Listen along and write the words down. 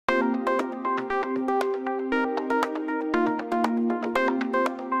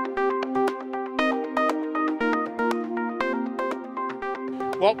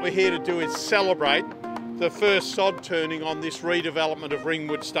What we're here to do is celebrate the first sod turning on this redevelopment of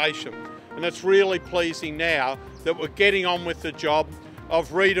Ringwood Station. And it's really pleasing now that we're getting on with the job of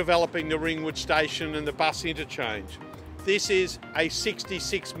redeveloping the Ringwood Station and the bus interchange. This is a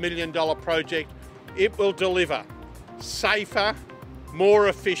 $66 million project. It will deliver safer, more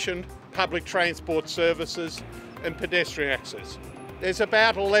efficient public transport services and pedestrian access. There's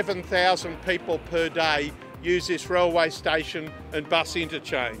about 11,000 people per day use this railway station and bus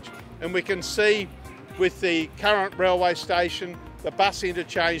interchange. And we can see with the current railway station, the bus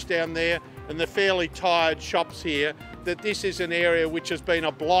interchange down there and the fairly tired shops here, that this is an area which has been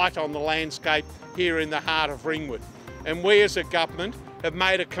a blight on the landscape here in the heart of Ringwood. And we as a government have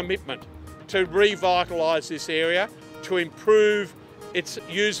made a commitment to revitalise this area, to improve its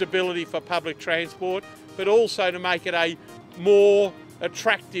usability for public transport, but also to make it a more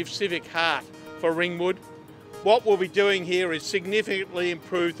attractive civic heart for Ringwood. What we'll be doing here is significantly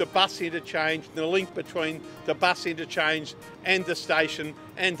improve the bus interchange, the link between the bus interchange and the station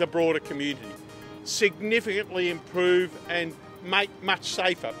and the broader community. Significantly improve and make much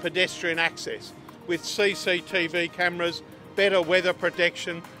safer pedestrian access with CCTV cameras, better weather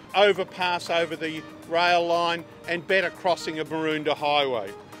protection, overpass over the rail line and better crossing of Maroondah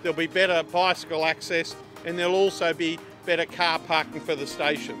Highway. There'll be better bicycle access and there'll also be better car parking for the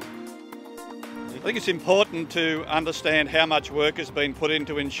station. I think it's important to understand how much work has been put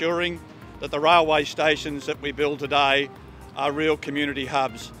into ensuring that the railway stations that we build today are real community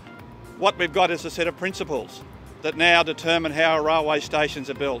hubs. What we've got is a set of principles that now determine how railway stations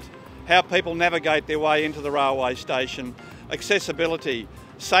are built, how people navigate their way into the railway station, accessibility,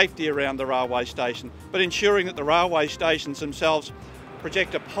 safety around the railway station, but ensuring that the railway stations themselves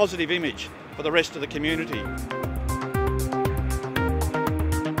project a positive image for the rest of the community.